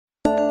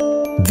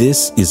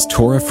This is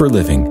Torah for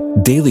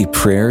Living, daily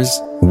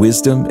prayers,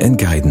 wisdom, and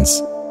guidance.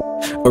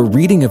 A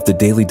reading of the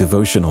daily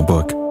devotional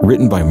book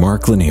written by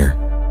Mark Lanier.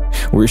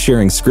 We're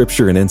sharing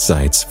scripture and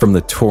insights from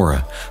the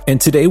Torah, and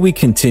today we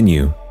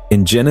continue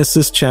in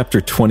Genesis chapter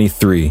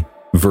 23,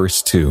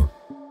 verse 2.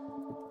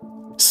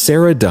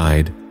 Sarah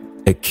died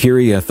at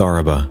Kiriath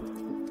Arba,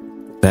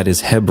 that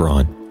is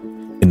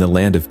Hebron, in the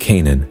land of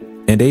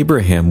Canaan, and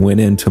Abraham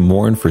went in to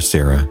mourn for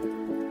Sarah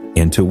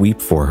and to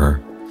weep for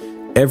her.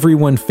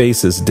 Everyone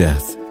faces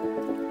death.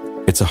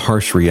 It's a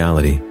harsh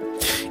reality.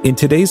 In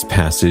today's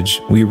passage,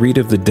 we read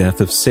of the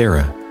death of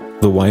Sarah,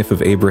 the wife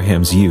of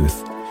Abraham's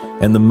youth,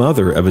 and the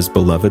mother of his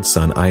beloved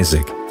son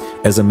Isaac.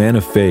 As a man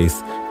of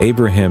faith,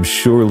 Abraham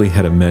surely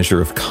had a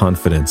measure of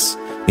confidence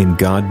in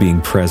God being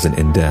present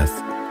in death.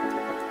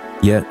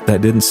 Yet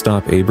that didn't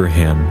stop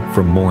Abraham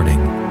from mourning.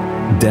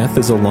 Death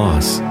is a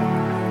loss,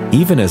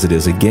 even as it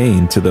is a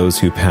gain to those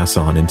who pass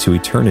on into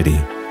eternity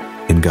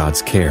in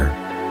God's care.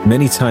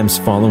 Many times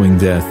following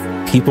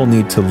death, people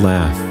need to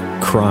laugh,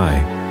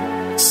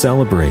 cry,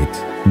 celebrate,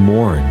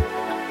 mourn,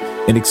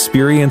 and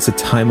experience a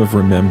time of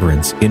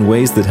remembrance in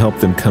ways that help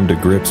them come to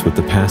grips with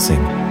the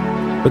passing.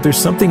 But there's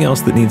something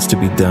else that needs to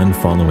be done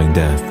following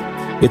death.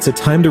 It's a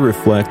time to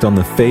reflect on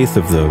the faith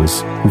of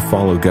those who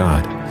follow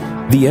God.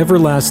 The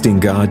everlasting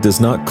God does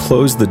not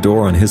close the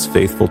door on His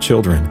faithful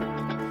children.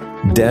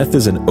 Death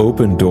is an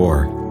open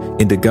door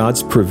into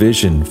God's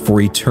provision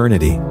for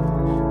eternity.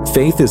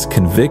 Faith is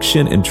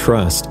conviction and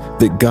trust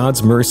that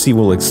God's mercy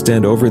will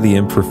extend over the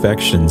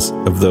imperfections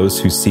of those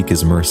who seek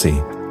His mercy.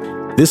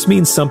 This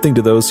means something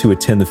to those who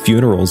attend the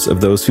funerals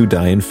of those who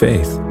die in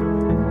faith.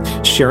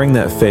 Sharing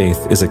that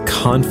faith is a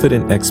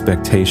confident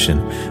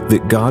expectation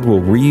that God will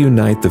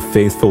reunite the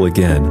faithful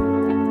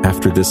again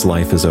after this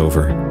life is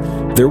over.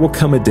 There will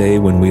come a day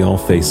when we all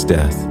face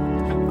death.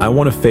 I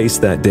want to face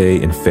that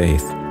day in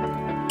faith,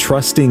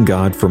 trusting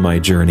God for my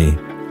journey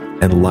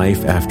and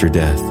life after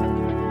death.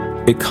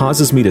 It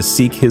causes me to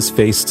seek His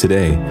face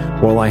today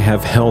while I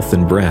have health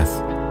and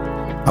breath.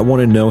 I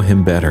want to know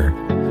Him better.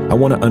 I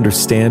want to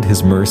understand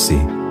His mercy.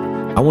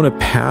 I want to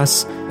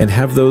pass and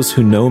have those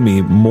who know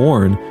me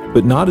mourn,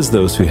 but not as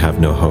those who have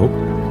no hope.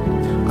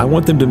 I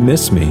want them to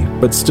miss me,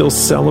 but still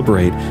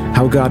celebrate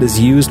how God has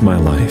used my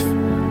life.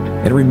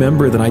 And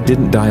remember that I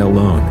didn't die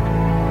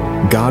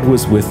alone. God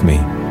was with me.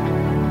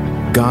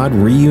 God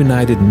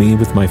reunited me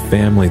with my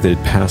family that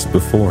had passed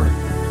before.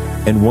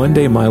 And one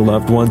day my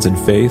loved ones in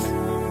faith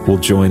will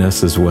join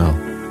us as well.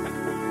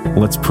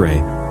 Let's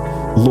pray.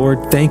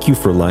 Lord, thank You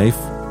for life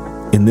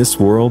in this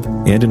world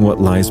and in what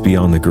lies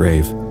beyond the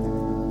grave.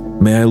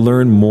 May I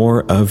learn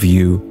more of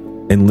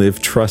You and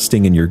live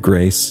trusting in Your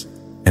grace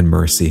and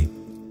mercy.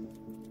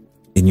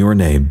 In Your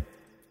name,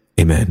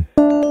 amen.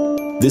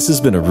 This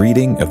has been a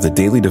reading of the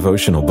daily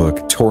devotional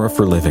book, Torah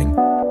for Living.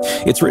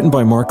 It's written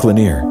by Mark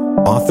Lanier,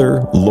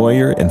 author,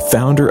 lawyer, and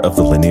founder of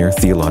the Lanier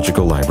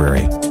Theological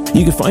Library.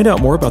 You can find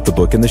out more about the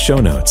book in the show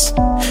notes.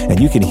 And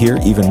you can hear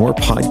even more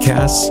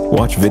podcasts,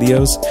 watch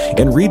videos,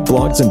 and read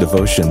blogs and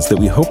devotions that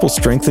we hope will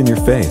strengthen your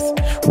faith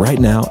right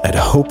now at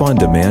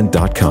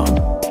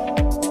hopeondemand.com.